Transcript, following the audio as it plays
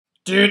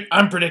Dude,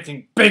 I'm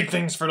predicting big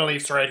things for the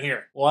Leafs right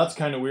here. Well, that's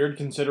kind of weird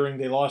considering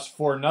they lost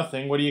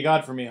 4-0. What do you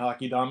got for me,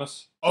 Hockey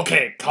Damas?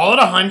 Okay, call it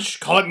a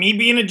hunch, call it me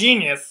being a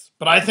genius,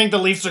 but I think the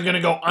Leafs are going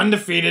to go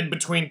undefeated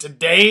between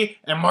today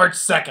and March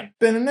 2nd.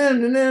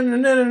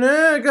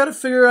 I gotta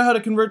figure out how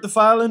to convert the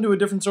file into a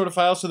different sort of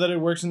file so that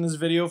it works in this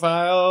video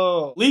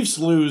file. Leafs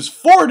lose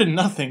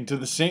 4-0 to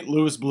the St.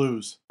 Louis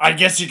Blues. I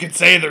guess you could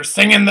say they're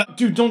singing the—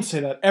 Dude, don't say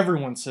that.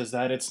 Everyone says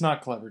that. It's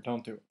not clever.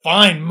 Don't do it.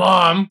 Fine,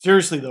 Mom.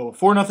 Seriously though, a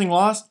 4-0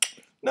 loss?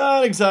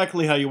 Not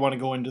exactly how you want to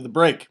go into the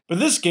break. But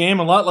this game,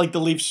 a lot like the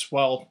Leafs',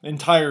 well,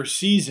 entire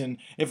season,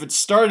 if it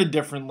started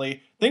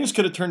differently, things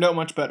could have turned out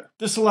much better.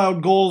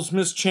 Disallowed goals,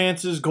 missed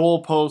chances,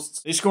 goal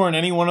posts. They score in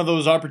any one of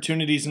those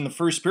opportunities in the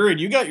first period,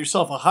 you got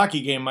yourself a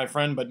hockey game, my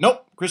friend, but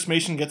nope, Chris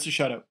Mason gets a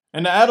shutout.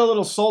 And to add a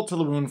little salt to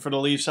the wound for the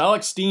Leafs,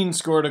 Alex Steen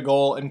scored a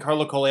goal and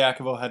Carlo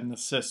Koliakovo had an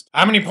assist.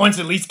 How many points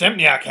did Lee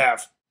Stempniak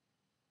have?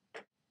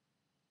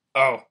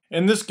 Oh.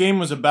 And this game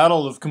was a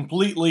battle of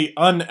completely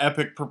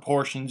unepic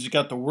proportions. You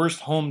got the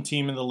worst home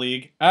team in the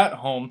league, at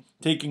home,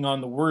 taking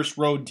on the worst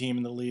road team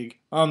in the league,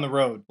 on the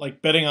road.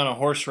 Like betting on a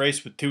horse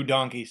race with two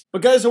donkeys.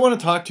 But guys, I want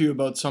to talk to you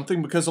about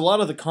something because a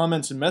lot of the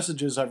comments and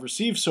messages I've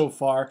received so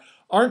far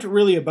aren't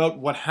really about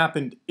what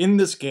happened in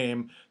this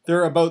game.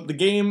 They're about the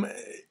game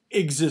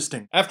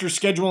existing. After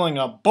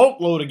scheduling a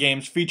boatload of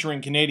games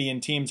featuring Canadian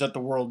teams at the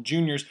World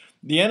Juniors,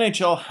 the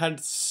NHL had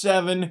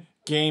 7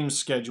 games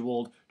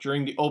scheduled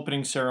during the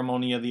opening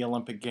ceremony of the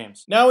Olympic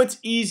Games. Now, it's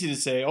easy to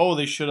say, oh,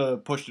 they should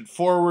have pushed it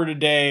forward a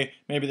day,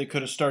 maybe they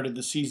could have started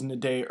the season a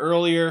day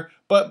earlier,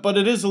 but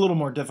it is a little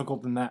more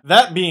difficult than that.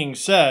 That being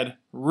said,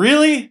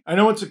 really? I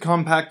know it's a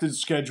compacted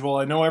schedule,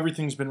 I know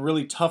everything's been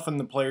really tough on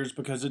the players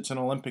because it's an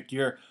Olympic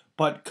year,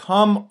 but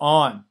come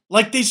on.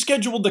 Like, they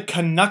scheduled the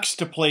Canucks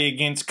to play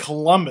against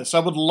Columbus. I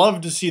would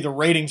love to see the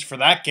ratings for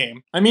that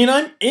game. I mean,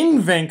 I'm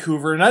in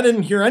Vancouver, and I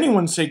didn't hear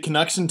anyone say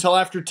Canucks until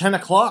after 10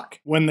 o'clock,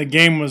 when the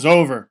game was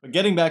over. But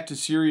getting back to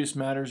serious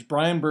matters,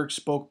 Brian Burke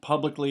spoke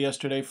publicly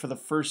yesterday for the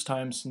first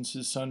time since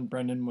his son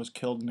Brendan was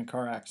killed in a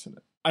car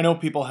accident. I know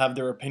people have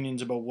their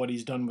opinions about what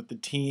he's done with the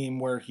team,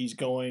 where he's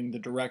going, the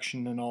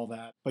direction, and all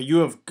that. But you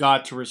have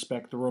got to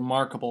respect the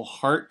remarkable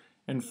heart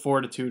and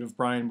fortitude of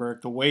Brian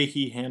Burke, the way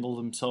he handled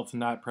himself in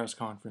that press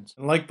conference.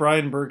 And like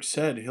Brian Burke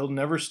said, he'll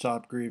never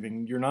stop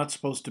grieving. You're not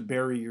supposed to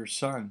bury your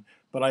son.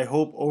 But I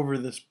hope over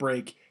this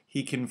break,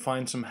 he can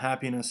find some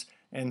happiness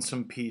and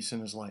some peace in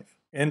his life.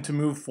 And to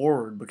move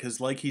forward, because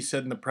like he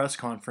said in the press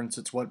conference,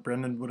 it's what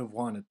Brendan would have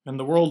wanted. And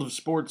the world of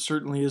sports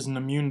certainly isn't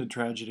immune to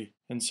tragedy.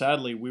 And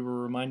sadly, we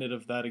were reminded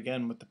of that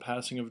again with the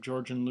passing of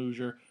Georgian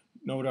luger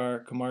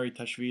Nodar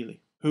Komaritashvili,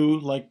 who,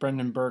 like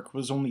Brendan Burke,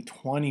 was only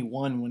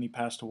 21 when he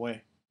passed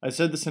away. I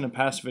said this in a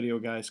past video,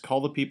 guys. Call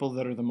the people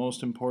that are the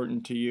most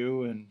important to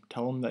you and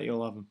tell them that you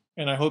love them.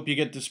 And I hope you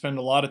get to spend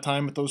a lot of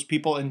time with those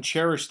people and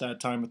cherish that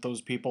time with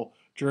those people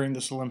during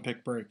this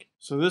Olympic break.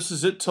 So this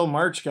is it till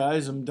March,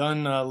 guys. I'm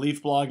done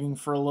Leaf blogging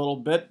for a little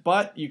bit,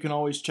 but you can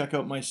always check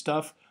out my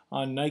stuff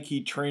on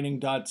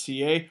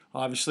niketraining.ca.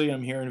 Obviously,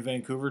 I'm here in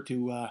Vancouver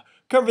to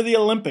cover the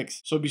Olympics.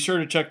 So be sure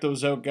to check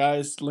those out,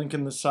 guys. Link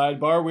in the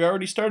sidebar. We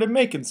already started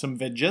making some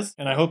vidges,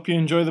 and I hope you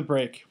enjoy the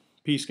break.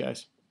 Peace,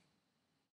 guys.